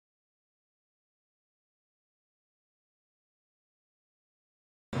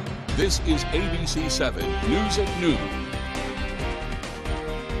This is ABC 7 News at Noon.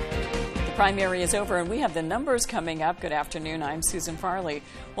 The primary is over and we have the numbers coming up. Good afternoon, I'm Susan Farley.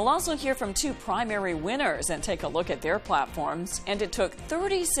 We'll also hear from two primary winners and take a look at their platforms. And it took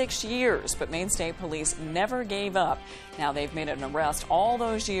 36 years, but Maine State Police never gave up. Now they've made an arrest all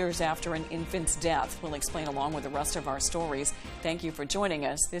those years after an infant's death. We'll explain along with the rest of our stories. Thank you for joining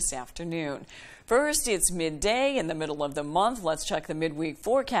us this afternoon. First, it's midday in the middle of the month. Let's check the midweek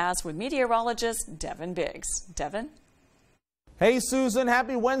forecast with meteorologist Devin Biggs. Devin? Hey Susan,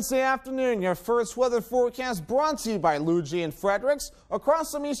 happy Wednesday afternoon. Your first weather forecast brought to you by Luigi and Fredericks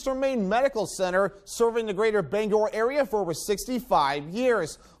across from Eastern Maine Medical Center, serving the greater Bangor area for over 65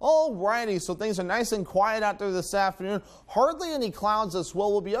 years. Alrighty, so things are nice and quiet out there this afternoon. Hardly any clouds as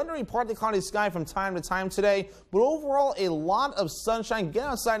well. We'll be under a partly cloudy sky from time to time today, but overall a lot of sunshine. Get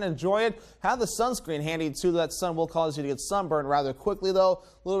outside and enjoy it. Have the sunscreen handy too. That sun will cause you to get sunburned rather quickly though.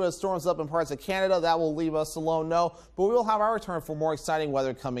 A little bit of storms up in parts of Canada. That will leave us alone, no. But we will have our turn for more exciting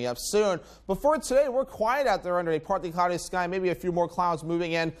weather coming up soon. But for today, we're quiet out there under a partly cloudy sky. Maybe a few more clouds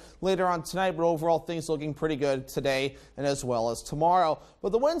moving in later on tonight, but overall things looking pretty good today and as well as tomorrow.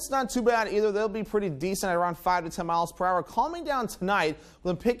 But the wind's not too bad either. They'll be pretty decent at around 5 to 10 miles per hour. Calming down tonight,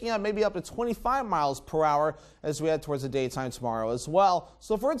 with them picking up maybe up to 25 miles per hour as we head towards the daytime tomorrow as well.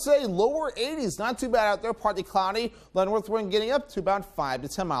 So for today, lower 80s, not too bad out there. Partly cloudy. North wind getting up to about 5 to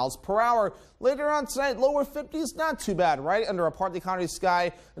 10 miles per hour. Later on tonight, lower 50s, not too bad, right? Under a partly cloudy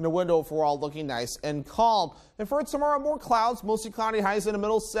sky and the wind overall looking nice and calm. And for tomorrow, more clouds, mostly cloudy, highs in the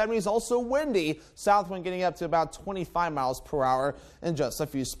middle 70s, also windy. South wind getting up to about 25 miles per hour in just a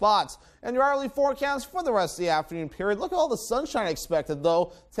few spots. And your hourly forecast for the rest of the afternoon period. Look at all the sunshine expected,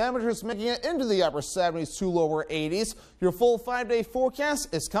 though. Temperatures making it into the upper 70s to lower 80s. Your full 5-day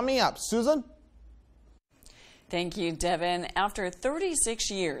forecast is coming up. Susan? Thank you, Devin. After 36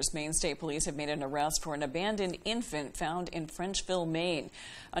 years, Maine State Police have made an arrest for an abandoned infant found in Frenchville, Maine.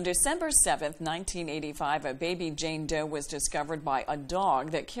 On December 7, 1985, a baby Jane Doe was discovered by a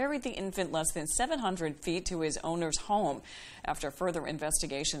dog that carried the infant less than 700 feet to his owner's home. After further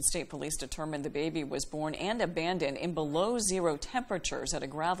investigation, State Police determined the baby was born and abandoned in below-zero temperatures at a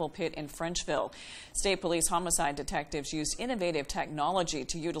gravel pit in Frenchville. State Police homicide detectives used innovative technology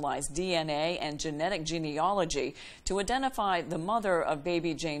to utilize DNA and genetic genealogy to identify the mother of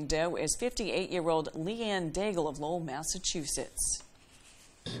baby Jane Doe as 58-year-old Leanne Daigle of Lowell, Massachusetts.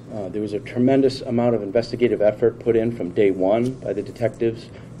 There was a tremendous amount of investigative effort put in from day one by the detectives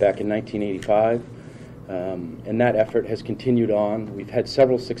back in 1985, and that effort has continued on. We've had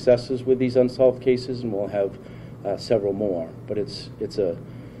several successes with these unsolved cases, and we'll have several more. But it's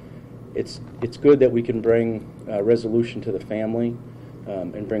good that we can bring resolution to the family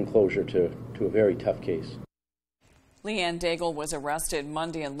and bring closure to a very tough case. Leanne Daigle was arrested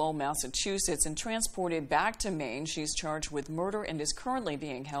Monday in Lowell, Massachusetts, and transported back to Maine. She's charged with murder and is currently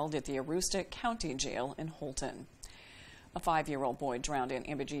being held at the Aroostook County Jail in Holton. A 5-year-old boy drowned in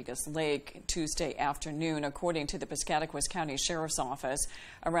Ambergris Lake Tuesday afternoon, according to the Piscataquis County Sheriff's Office.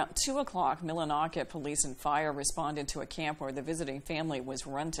 Around 2 o'clock, Millinocket Police and Fire responded to a camp where the visiting family was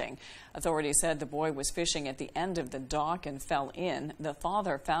renting. Authorities said the boy was fishing at the end of the dock and fell in. The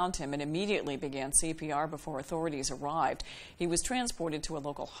father found him and immediately began CPR before authorities arrived. He was transported to a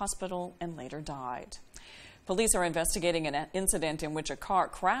local hospital and later died. Police are investigating an incident in which a car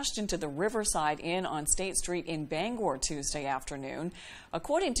crashed into the Riverside Inn on State Street in Bangor Tuesday afternoon.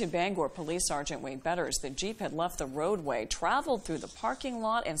 According to Bangor Police Sergeant Wade Betters, the Jeep had left the roadway, traveled through the parking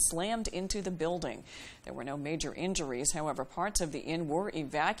lot, and slammed into the building. There were no major injuries. However, parts of the inn were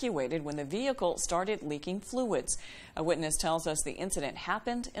evacuated when the vehicle started leaking fluids. A witness tells us the incident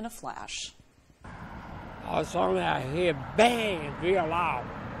happened in a flash. Suddenly I hear bang, real loud.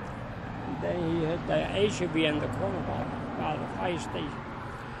 Then he hit the HUV in the corner by the fire station.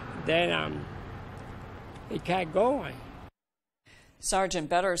 Then he kept going. Sergeant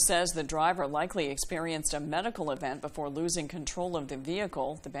Better says the driver likely experienced a medical event before losing control of the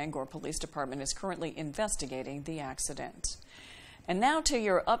vehicle. The Bangor Police Department is currently investigating the accident. And now to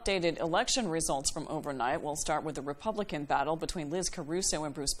your updated election results from overnight. We'll start with the Republican battle between Liz Caruso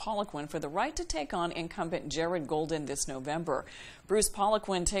and Bruce Poliquin for the right to take on incumbent Jared Golden this November. Bruce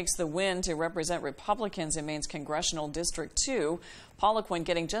Poliquin takes the win to represent Republicans in Maine's Congressional District 2. Poliquin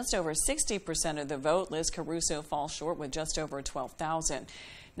getting just over 60% of the vote. Liz Caruso falls short with just over 12,000.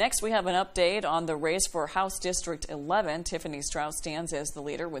 Next, we have an update on the race for House District 11. Tiffany Strauss stands as the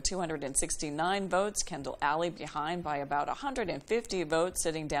leader with 269 votes. Kendall Alley behind by about 150 votes,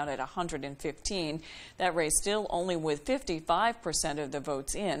 sitting down at 115. That race still only with 55% of the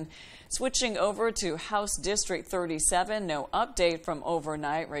votes in. Switching over to House District 37, no update from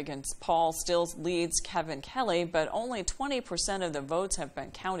overnight. Reagan Paul still leads Kevin Kelly, but only 20% of the votes have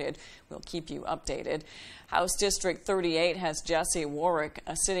been counted. We'll keep you updated. House District 38 has Jesse Warwick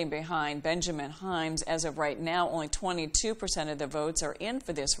sitting behind Benjamin Himes. As of right now, only 22% of the votes are in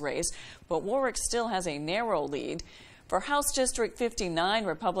for this race, but Warwick still has a narrow lead. For House District 59,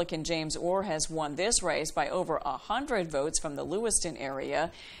 Republican James Orr has won this race by over 100 votes from the Lewiston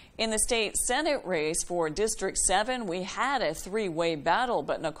area. In the state Senate race for District 7, we had a three-way battle,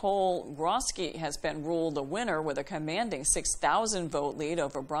 but Nicole Grosky has been ruled the winner with a commanding 6,000 vote lead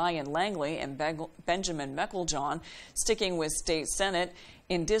over Brian Langley and Benjamin Mecklejohn. Sticking with state Senate,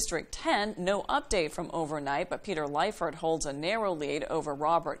 in District 10, no update from overnight, but Peter Leifert holds a narrow lead over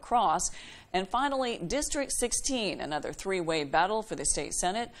Robert Cross. And finally, District 16, another three-way battle for the state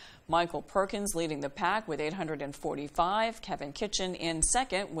Senate. Michael Perkins leading the pack with 845. Kevin Kitchen in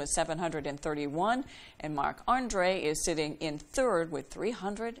second with 731. And Mark Andre is sitting in third with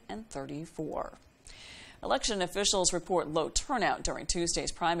 334. Election officials report low turnout during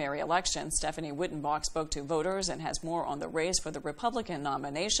Tuesday's primary election. Stephanie Wittenbach spoke to voters and has more on the race for the Republican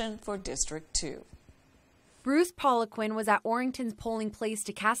nomination for District 2. Bruce Poliquin was at Orrington's polling place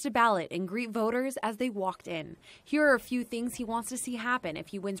to cast a ballot and greet voters as they walked in. Here are a few things he wants to see happen if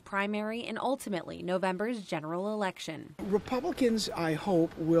he wins primary and ultimately November's general election. Republicans, I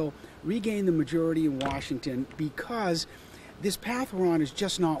hope, will regain the majority in Washington because this path we're on is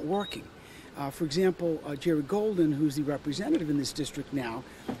just not working. For example, Jerry Golden, who's the representative in this district now,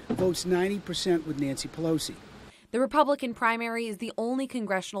 votes 90% with Nancy Pelosi. The Republican primary is the only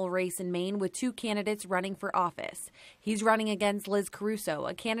congressional race in Maine with two candidates running for office. He's running against Liz Caruso,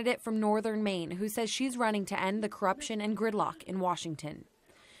 a candidate from northern Maine, who says she's running to end the corruption and gridlock in Washington.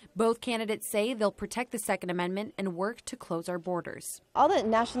 Both candidates say they'll protect the Second Amendment and work to close our borders. All the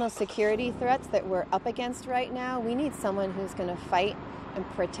national security threats that we're up against right now, we need someone who's going to fight and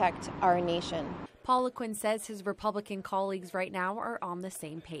protect our nation. Poliquin says his Republican colleagues right now are on the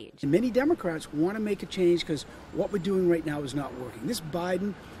same page. Many Democrats want to make a change because what we're doing right now is not working. This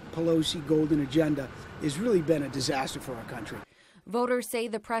Biden, Pelosi, Golden agenda has really been a disaster for our country. Voters say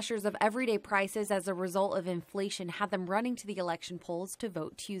the pressures of everyday prices as a result of inflation had them running to the election polls to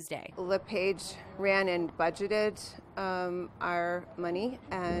vote Tuesday. LePage ran and budgeted our money,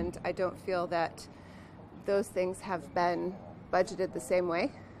 and I don't feel that those things have been budgeted the same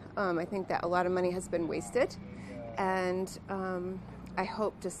way. I think that a lot of money has been wasted, and I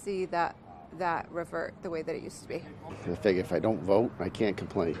hope to see that revert the way that it used to be. I figure if I don't vote, I can't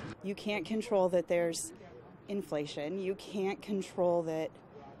complain. You can't control that there's inflation. You can't control that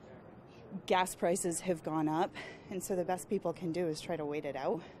gas prices have gone up, and so the best people can do is try to wait it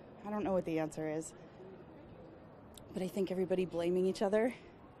out. I don't know what the answer is, but I think everybody blaming each other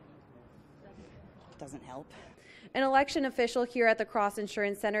doesn't help. An election official here at the Cross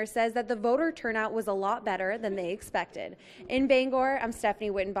Insurance Center says that the voter turnout was a lot better than they expected. In Bangor, I'm Stephanie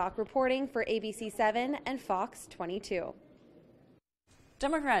Wittenbach reporting for ABC 7 and Fox 22.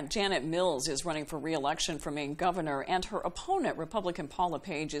 Democrat Janet Mills is running for re-election for Maine governor, and her opponent, Republican Paul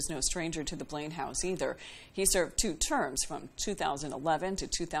LePage, is no stranger to the Blaine House either. He served 2 terms from 2011 to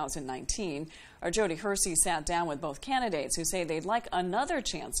 2019. Our Jody Hersey sat down with both candidates who say they'd like another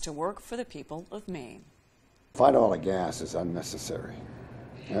chance to work for the people of Maine. $5 gas is unnecessary.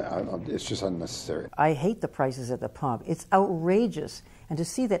 It's just unnecessary. I hate the prices at the pump. It's outrageous. And to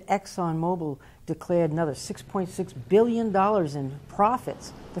see that ExxonMobil declared another $6.6 billion in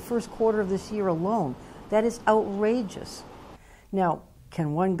profits the first quarter of this year alone, that is outrageous. Now,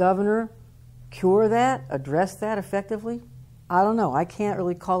 can one governor cure that, address that effectively? I don't know. I can't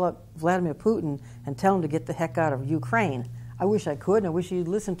really call up Vladimir Putin and tell him to get the heck out of Ukraine. I wish I could, and I wish he'd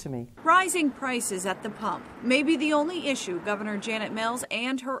listen to me. Rising prices at the pump may be the only issue Governor Janet Mills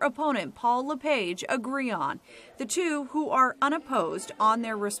and her opponent Paul LePage agree on. The two, who are unopposed on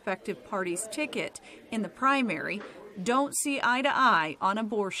their respective parties' ticket in the primary, don't see eye to eye on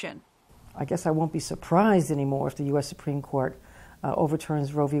abortion. I guess I won't be surprised anymore if the U.S. Supreme Court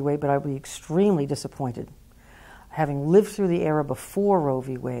overturns Roe v. Wade, but I'll be extremely disappointed. Having lived through the era before Roe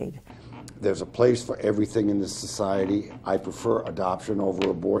v. Wade, There's a place for everything in this society. I prefer adoption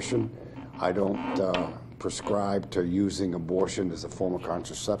over abortion. I don't prescribe to using abortion as a form of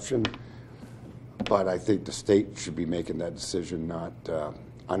contraception. But I think the state should be making that decision, not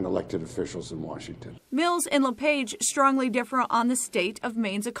unelected officials in Washington. Mills and LePage strongly differ on the state of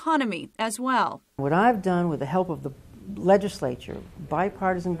Maine's economy as well. What I've done with the help of the legislature,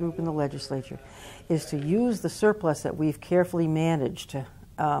 bipartisan group in the legislature, is to use the surplus that we've carefully managed to,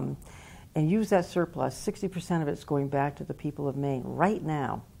 and use that surplus. 60% of it's going back to the people of Maine right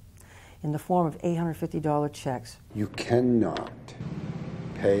now in the form of $850 checks. You cannot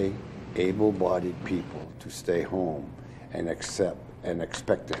pay able-bodied people to stay home and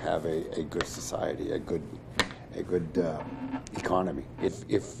expect to have a good society, a good economy.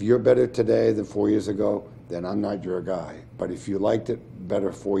 If you're better today than 4 years ago, then I'm not your guy. But if you liked it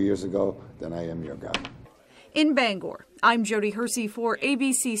better 4 years ago, then I am your guy. In Bangor, I'm Jody Hersey for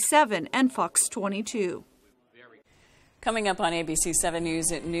ABC 7 and Fox 22. Coming up on ABC 7 News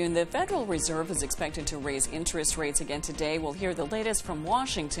at noon, the Federal Reserve is expected to raise interest rates again today. We'll hear the latest from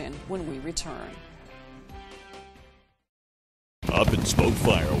Washington when we return. Up in Smoke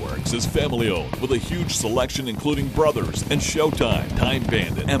Fireworks is family-owned with a huge selection including Brothers and Showtime, Time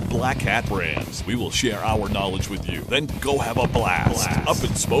Bandit, and Black Hat brands. We will share our knowledge with you, then go have a blast. Up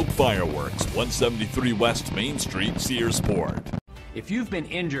in Smoke Fireworks, 173 West Main Street, Searsport. If you've been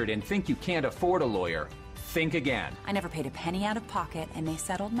injured and think you can't afford a lawyer, think again. I never paid a penny out of pocket, and they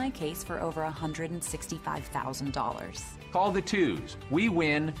settled my case for over $165,000. Call the twos. We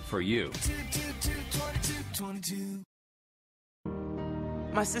win for you.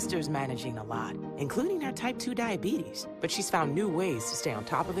 My sister's managing a lot, including her type 2 diabetes, but she's found new ways to stay on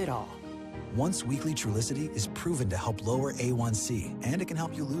top of it all. Once weekly Trulicity is proven to help lower A1C, and it can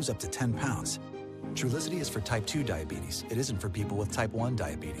help you lose up to 10 pounds. Trulicity is for type 2 diabetes. It isn't for people with type 1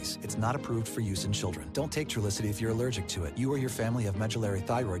 diabetes. It's not approved for use in children. Don't take Trulicity if you're allergic to it. You or your family have medullary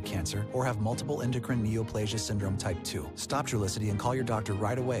thyroid cancer or have multiple endocrine neoplasia syndrome type 2. Stop Trulicity and call your doctor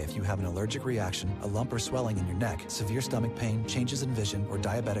right away if you have an allergic reaction, a lump or swelling in your neck, severe stomach pain, changes in vision, or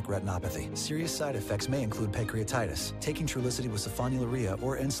diabetic retinopathy. Serious side effects may include pancreatitis. Taking Trulicity with sulfonylurea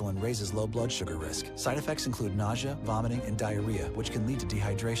or insulin raises low blood sugar risk. Side effects include nausea, vomiting, and diarrhea, which can lead to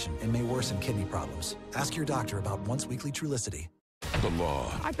dehydration and may worsen kidney problems. Ask your doctor about once weekly Trulicity. The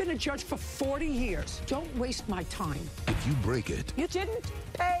law. I've been a judge for 40 years. Don't waste my time. If you break it, You didn't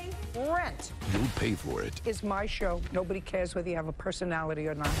pay rent. you'll pay for it. It's my show. Nobody cares whether you have a personality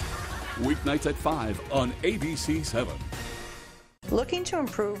or not. Weeknights at 5 on ABC 7. Looking to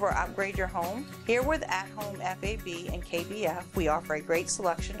improve or upgrade your home? Here with At Home FAB and KBF, we offer a great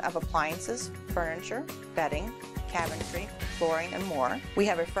selection of appliances, furniture, bedding, cabinetry, flooring, and more. We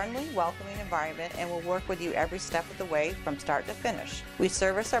have a friendly, welcoming environment and will work with you every step of the way from start to finish. We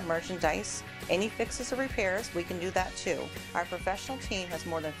service our merchandise. Any fixes or repairs, we can do that too. Our professional team has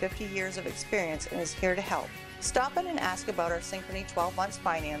more than 50 years of experience and is here to help. Stop in and ask about our Synchrony 12 months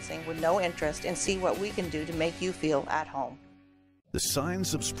financing with no interest and see what we can do to make you feel at home. The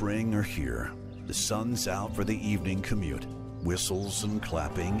signs of spring are here. The sun's out for the evening commute. Whistles and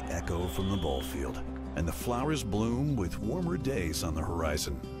clapping echo from the ball field. And the flowers bloom with warmer days on the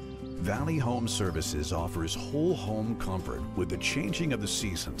horizon. Valley Home Services offers whole home comfort with the changing of the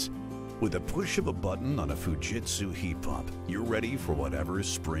seasons. With a push of a button on a Fujitsu heat pump, you're ready for whatever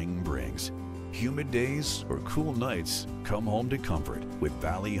spring brings. Humid days or cool nights, come home to comfort with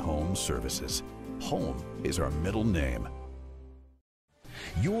Valley Home Services. Home is our middle name.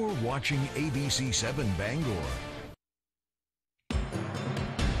 You're watching ABC 7 Bangor.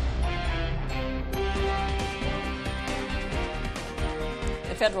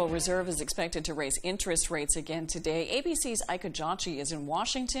 The Federal Reserve is expected to raise interest rates again today. ABC's Ika Jachi is in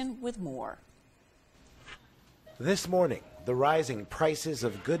Washington with more. This morning, the rising prices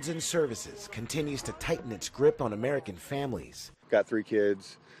of goods and services continues to tighten its grip on American families. Got 3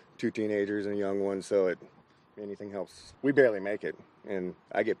 kids, 2 teenagers and a young one, so anything helps. We barely make it, and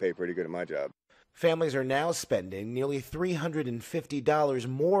I get paid pretty good at my job. Families are now spending nearly $350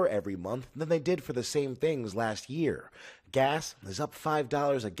 more every month than they did for the same things last year. Gas is up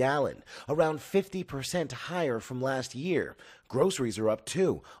 $5 a gallon, around 50% higher from last year. Groceries are up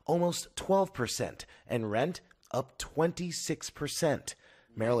too, almost 12%, and rent up 26%.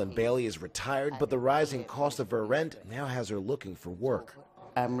 Marilyn Bailey is retired, but the rising cost of her rent now has her looking for work.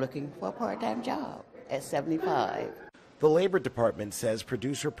 I'm looking for a part-time job at 75. The Labor Department says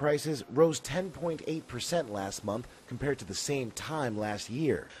producer prices rose 10.8% last month compared to the same time last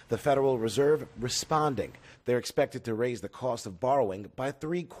year. The Federal Reserve responding. They're expected to raise the cost of borrowing by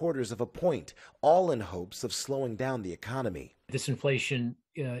 3/4 of a point, all in hopes of slowing down the economy. This inflation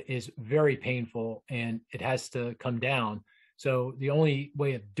is very painful and it has to come down. So the only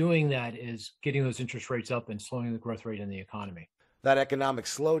way of doing that is getting those interest rates up and slowing the growth rate in the economy. That economic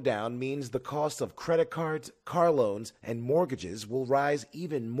slowdown means the cost of credit cards, car loans, and mortgages will rise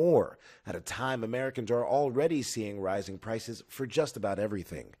even more at a time Americans are already seeing rising prices for just about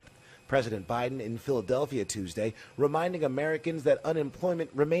everything. President Biden in Philadelphia Tuesday reminding Americans that unemployment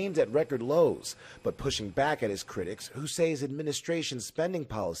remains at record lows, but pushing back at his critics who say his administration's spending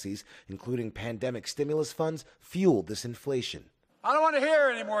policies, including pandemic stimulus funds, fueled this inflation. I don't want to hear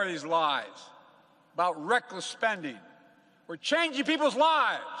any more of these lies about reckless spending. We're changing people's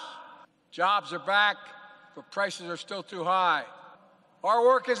lives. Jobs are back, but prices are still too high. Our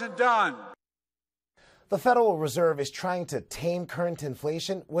work isn't done. The Federal Reserve is trying to tame current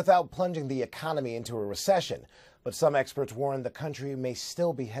inflation without plunging the economy into a recession, but some experts warn the country may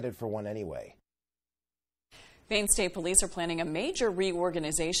still be headed for one anyway. Maine State Police are planning a major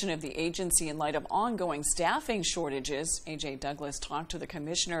reorganization of the agency in light of ongoing staffing shortages. A.J. Douglas talked to the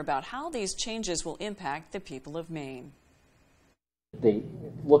commissioner about how these changes will impact the people of Maine. They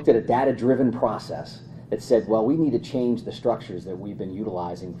looked at a data-driven process that said, well, we need to change the structures that we've been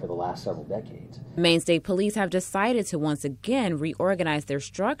utilizing for the last several decades. Maine State Police have decided to once again reorganize their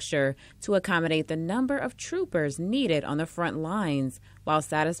structure to accommodate the number of troopers needed on the front lines while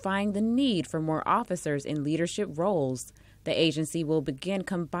satisfying the need for more officers in leadership roles. The agency will begin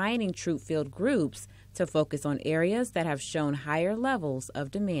combining troop field groups to focus on areas that have shown higher levels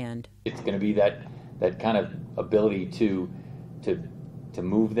of demand. It's going to be that kind of ability to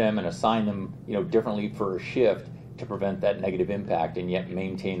move them and assign them, differently for a shift to prevent that negative impact and yet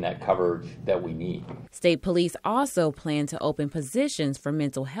maintain that coverage that we need. State Police also plan to open positions for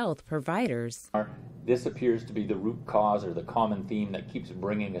mental health providers. This appears to be the root cause or the common theme that keeps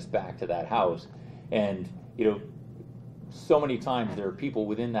bringing us back to that house. And, so many times there are people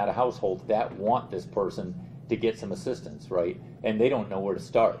within that household that want this person to get some assistance, right? And they don't know where to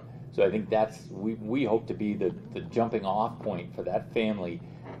start. So I think we hope to be the jumping off point for that family,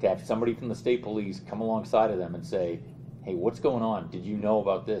 to have somebody from the state police come alongside of them and say, hey, what's going on? Did you know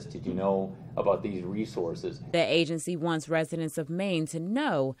about this? Did you know about these resources? The agency wants residents of Maine to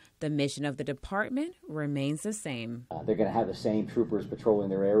know the mission of the department remains the same. They're going to have the same troopers patrolling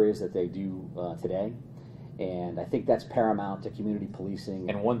their areas that they do today. And I think that's paramount to community policing.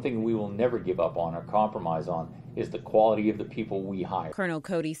 And one thing we will never give up on or compromise on is the quality of the people we hire. Colonel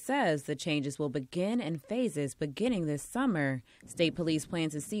Cody says the changes will begin in phases beginning this summer. State Police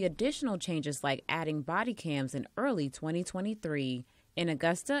plans to see additional changes like adding body cams in early 2023. In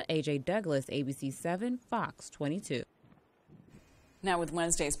Augusta, A.J. Douglas, ABC 7, Fox 22. Now with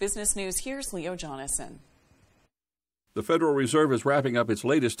Wednesday's business news, here's Leo Jonathan. The Federal Reserve is wrapping up its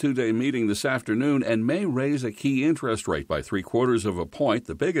latest two-day meeting this afternoon and may raise a key interest rate by 0.75 of a point,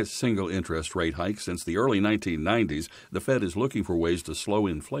 the biggest single interest rate hike since the early 1990s. The Fed is looking for ways to slow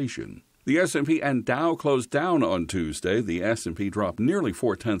inflation. The S&P and Dow closed down on Tuesday. The S&P dropped nearly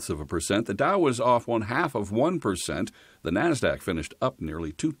 0.4%. The Dow was off 0.5%. The Nasdaq finished up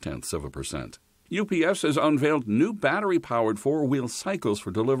nearly 0.2%. UPS has unveiled new battery-powered four-wheel cycles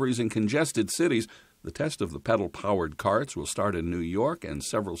for deliveries in congested cities. The test of the pedal-powered carts will start in New York and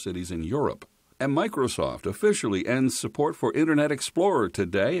several cities in Europe. And Microsoft officially ends support for Internet Explorer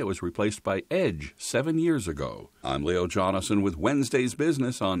today. It was replaced by Edge 7 years ago. I'm Leo Jonathan with Wednesday's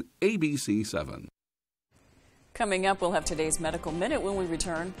Business on ABC 7. Coming up, we'll have today's Medical Minute. When we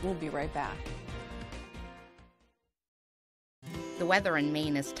return, we'll be right back. The weather in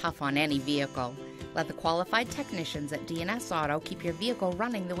Maine is tough on any vehicle. Let the qualified technicians at D&S Auto keep your vehicle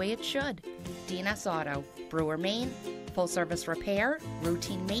running the way it should. D&S Auto, Brewer, Maine, full-service repair,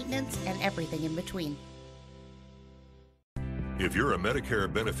 routine maintenance, and everything in between. If you're a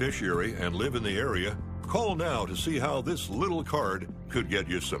Medicare beneficiary and live in the area, call now to see how this little card could get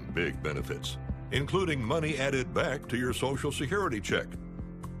you some big benefits, including money added back to your Social Security check.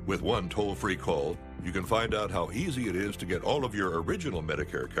 With one toll-free call, you can find out how easy it is to get all of your original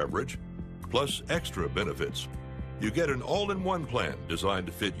Medicare coverage, plus extra benefits. You get an all-in-one plan designed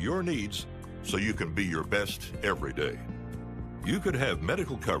to fit your needs so you can be your best every day. You could have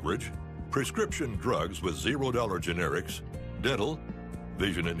medical coverage, prescription drugs with $0 generics, dental,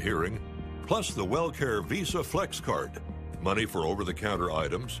 vision and hearing, plus the WellCare Visa Flex Card, money for over-the-counter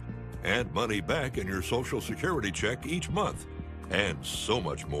items, and money back in your Social Security check each month, and so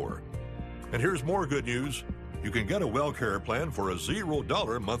much more. And here's more good news. You can get a WellCare plan for a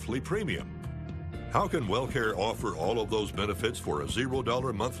 $0 monthly premium. How can WellCare offer all of those benefits for a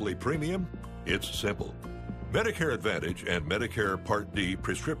 $0 monthly premium? It's simple. Medicare Advantage and Medicare Part D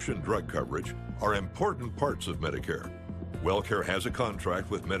prescription drug coverage are important parts of Medicare. WellCare has a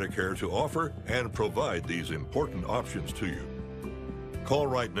contract with Medicare to offer and provide these important options to you. Call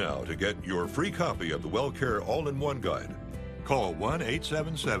right now to get your free copy of the WellCare All-in-One Guide. Call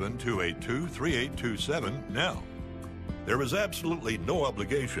 1-877-282-3827 now. There is absolutely no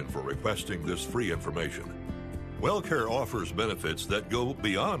obligation for requesting this free information. WellCare offers benefits that go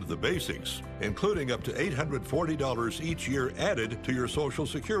beyond the basics, including up to $840 each year added to your Social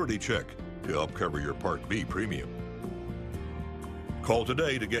Security check to help cover your Part B premium. Call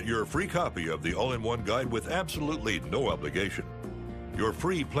today to get your free copy of the all-in-one guide with absolutely no obligation. Your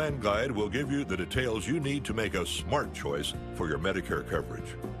free plan guide will give you the details you need to make a smart choice for your Medicare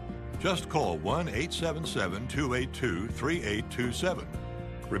coverage. Just call 1-877-282-3827.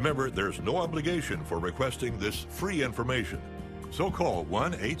 Remember, there's no obligation for requesting this free information. So call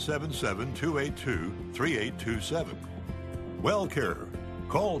 1-877-282-3827. WellCare.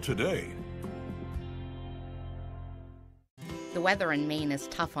 Call today. The weather in Maine is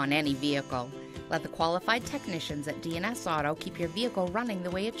tough on any vehicle. Let the qualified technicians at D&S Auto keep your vehicle running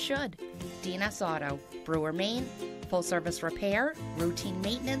the way it should. D&S Auto, Brewer, Maine, full-service repair, routine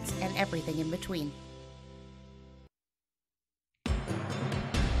maintenance, and everything in between.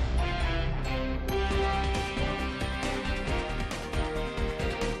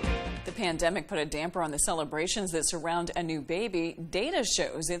 The pandemic put a damper on the celebrations that surround a new baby. Data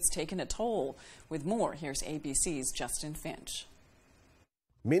shows it's taken a toll. With more, here's ABC's Justin Finch.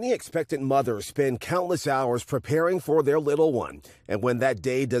 Many expectant mothers spend countless hours preparing for their little one, and when that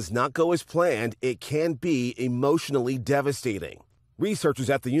day does not go as planned, it can be emotionally devastating.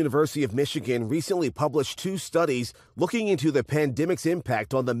 Researchers at the University of Michigan recently published 2 studies looking into the pandemic's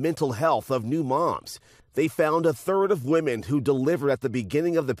impact on the mental health of new moms. They found a third of women who delivered at the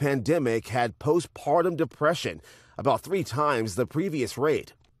beginning of the pandemic had postpartum depression, about 3 times the previous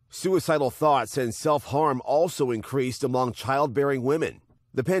rate. Suicidal thoughts and self-harm also increased among childbearing women.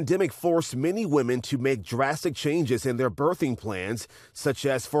 The pandemic forced many women to make drastic changes in their birthing plans, such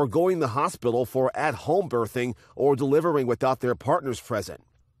as foregoing the hospital for at-home birthing or delivering without their partners present.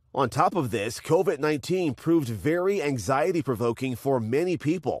 On top of this, COVID-19 proved very anxiety-provoking for many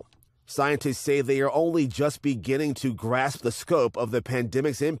people. Scientists say they are only just beginning to grasp the scope of the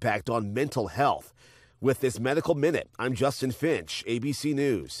pandemic's impact on mental health. With this Medical Minute, I'm Justin Finch, ABC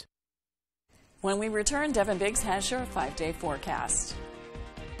News. When we return, Devin Biggs has your 5-day forecast.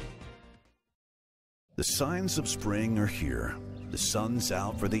 The signs of spring are here. The sun's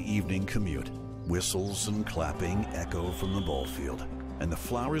out for the evening commute. Whistles and clapping echo from the ball field. And the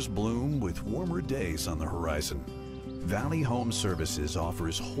flowers bloom with warmer days on the horizon. Valley Home Services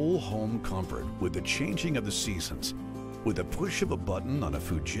offers whole home comfort with the changing of the seasons. With a push of a button on a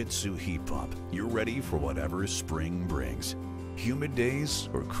Fujitsu heat pump, you're ready for whatever spring brings. Humid days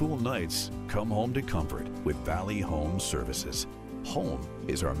or cool nights, come home to comfort with Valley Home Services. Home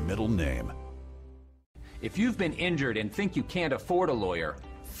is our middle name. If you've been injured and think you can't afford a lawyer,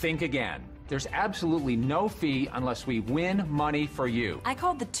 think again. There's absolutely no fee unless we win money for you. I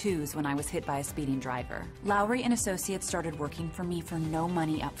called the twos when I was hit by a speeding driver. Lowry and Associates started working for me for no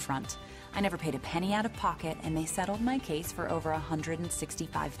money up front. I never paid a penny out of pocket, and they settled my case for over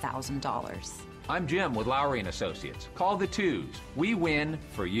 $165,000. I'm Jim with Lowry and Associates. Call the twos. We win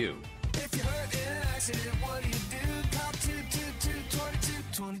for you. If you're hurt in an accident, what do you do? Call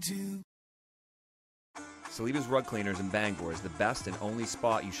 222-2222. Saliba's Rug Cleaners in Bangor is the best and only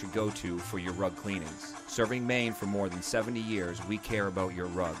spot you should go to for your rug cleanings. Serving Maine for more than 70 years, we care about your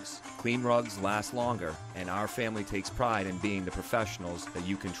rugs. Clean rugs last longer, and our family takes pride in being the professionals that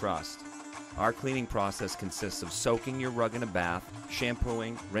you can trust. Our cleaning process consists of soaking your rug in a bath,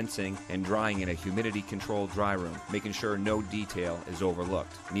 shampooing, rinsing, and drying in a humidity-controlled dry room, making sure no detail is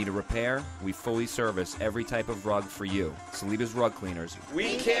overlooked. Need a repair? We fully service every type of rug for you. Saliba's Rug Cleaners.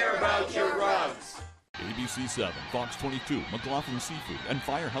 We care about your rugs. ABC 7, Fox 22, McLaughlin Seafood, and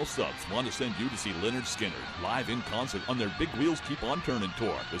Firehouse Subs want to send you to see Leonard Skinner live in concert on their Big Wheels Keep On Turning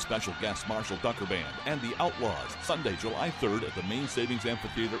tour with special guest Marshall Tucker Band and the Outlaws, Sunday, July 3rd at the Maine Savings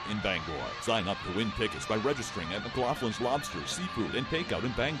Amphitheater in Bangor. Sign up to win tickets by registering at McLaughlin's Lobsters, Seafood, and Takeout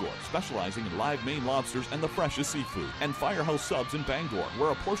in Bangor, specializing in live Maine lobsters and the freshest seafood, and Firehouse Subs in Bangor,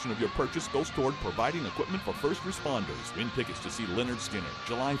 where a portion of your purchase goes toward providing equipment for first responders. Win tickets to see Leonard Skinner,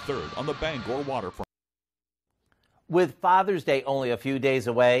 July 3rd on the Bangor waterfront. With Father's Day only a few days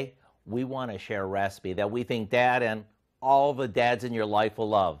away, we want to share a recipe that we think Dad and all the dads in your life will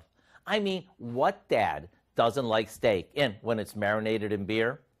love. I mean, what dad doesn't like steak? And when it's marinated in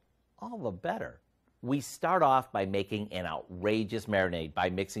beer, all the better. We start off by making an outrageous marinade by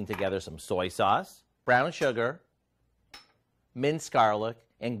mixing together some soy sauce, brown sugar, minced garlic,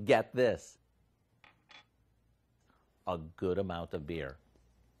 and get this, a good amount of beer.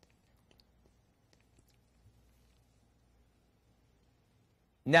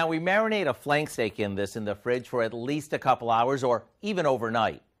 Now we marinate a flank steak in this in the fridge for at least a couple hours or even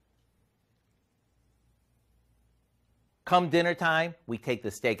overnight. Come dinner time, we take the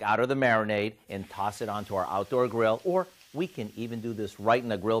steak out of the marinade and toss it onto our outdoor grill, or we can even do this right in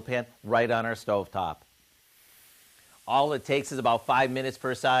the grill pan, right on our stovetop. All it takes is about 5 minutes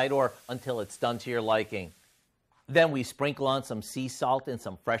per side or until it's done to your liking. Then we sprinkle on some sea salt and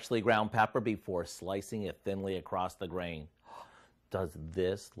some freshly ground pepper before slicing it thinly across the grain. Does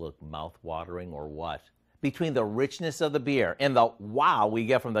this look mouth-watering or what? Between the richness of the beer and the wow we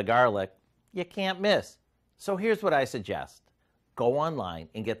get from the garlic, you can't miss. So here's what I suggest. Go online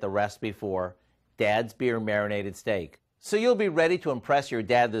and get the recipe for Dad's Beer Marinated Steak. So you'll be ready to impress your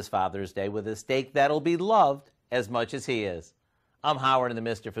dad this Father's Day with a steak that'll be loved as much as he is. I'm Howard in the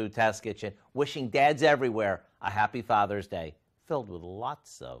Mr. Food Test Kitchen, wishing dads everywhere a happy Father's Day, filled with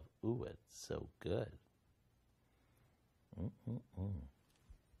lots of, ooh, it's so good.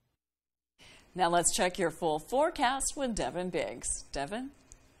 Now let's check your full forecast with Devin Biggs. Devin?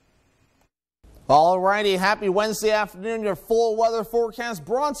 All righty, happy Wednesday afternoon. Your full weather forecast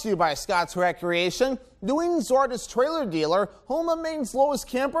brought to you by Scott's Recreation, New England's largest trailer dealer, home of Maine's lowest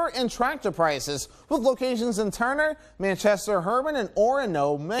camper and tractor prices, with locations in Turner, Manchester, Herman, and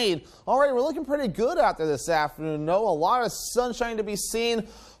Orono, Maine. All right, we're looking pretty good out there this afternoon. No, a lot of sunshine to be seen.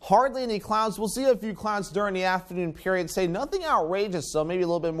 Hardly any clouds. We'll see a few clouds during the afternoon period. Say nothing outrageous, so maybe a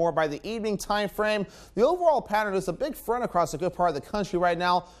little bit more by the evening time frame. The overall pattern is a big front across a good part of the country right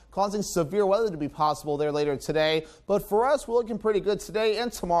now, causing severe weather to be possible there later today. But for us, we're looking pretty good today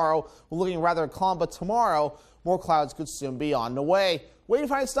and tomorrow. We're looking rather calm, but tomorrow, more clouds could soon be on the way. Wave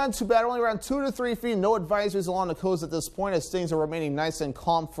heights not too bad, only around 2 to 3 feet. No advisories along the coast at this point as things are remaining nice and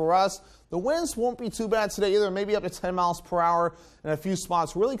calm for us. The winds won't be too bad today either, maybe up to 10 miles per hour in a few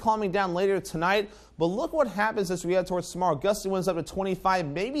spots, really calming down later tonight. But look what happens as we head towards tomorrow. Gusty winds up to 25,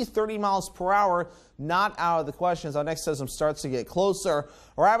 maybe 30 miles per hour. Not out of the question as our next system starts to get closer.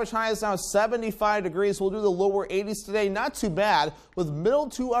 Our average high is now 75 degrees. We'll do the lower 80s today. Not too bad, with middle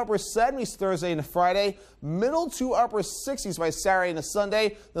to upper 70s Thursday and Friday, middle to upper 60s by Saturday and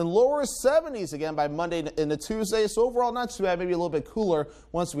Sunday, then lower 70s again by Monday into Tuesday. So overall, not too bad, maybe a little bit cooler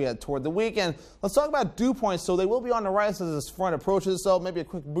once we head toward the weekend. Let's talk about dew points. So they will be on the rise as this front approaches, so maybe a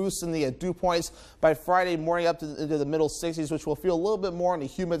quick boost in the dew points by Friday morning up into the middle 60s, which will feel a little bit more on the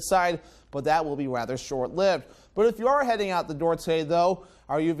humid side, but that will be rather short-lived. But if you are heading out the door today, though,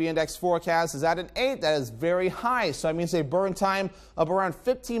 our UV index forecast is at an 8. That is very high. So that means a burn time of around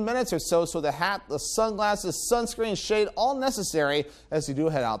 15 minutes or so. So the hat, the sunglasses, sunscreen, shade, all necessary as you do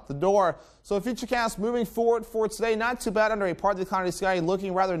head out the door. So Futurecast moving forward for today, not too bad under a partly cloudy sky.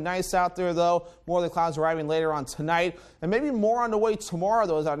 Looking rather nice out there, though. More of the clouds arriving later on tonight. And maybe more on the way tomorrow,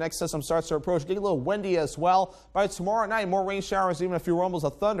 though, as our next system starts to approach. Getting a little windy as well. By tomorrow night, more rain showers, even a few rumbles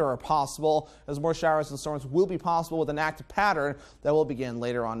of thunder are possible, as more showers and storms will be possible with an active pattern that will begin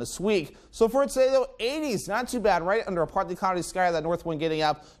later on this week. So for today, though, 80s, not too bad, right under a partly cloudy sky. That north wind getting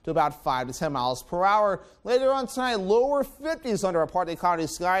up to about 5 to 10 miles per hour. Later on tonight, lower 50s under a partly cloudy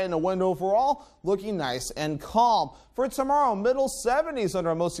sky, and the wind overall looking nice and calm. For tomorrow, middle 70s under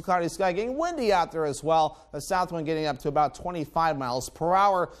a mostly cloudy sky, getting windy out there as well. The south wind getting up to about 25 miles per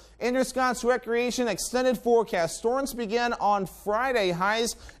hour. In your Scott's Recreation extended forecast, storms begin on Friday,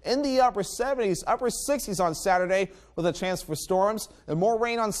 highs in the upper 70s, upper 60s on Saturday with a chance for storms, and more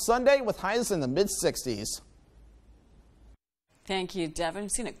rain on Sunday with highs in the mid 60s. Thank you, Devin.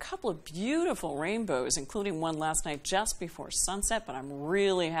 We've seen a couple of beautiful rainbows, including one last night just before sunset, but I'm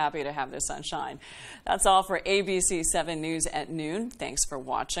really happy to have the sunshine. That's all for ABC 7 News at noon. Thanks for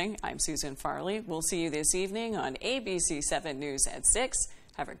watching. I'm Susan Farley. We'll see you this evening on ABC 7 News at 6.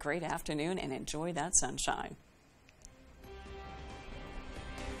 Have a great afternoon and enjoy that sunshine.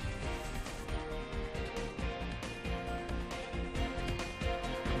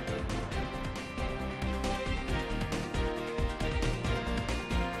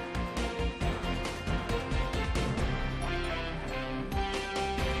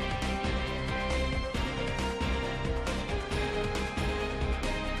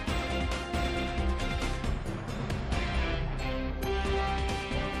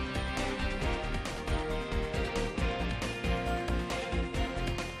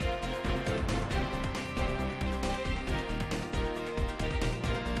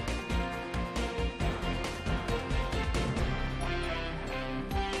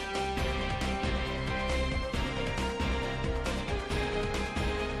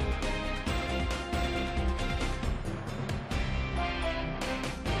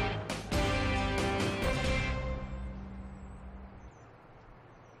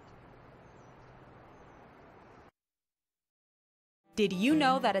 Did you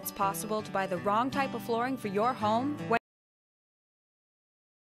know that it's possible to buy the wrong type of flooring for your home?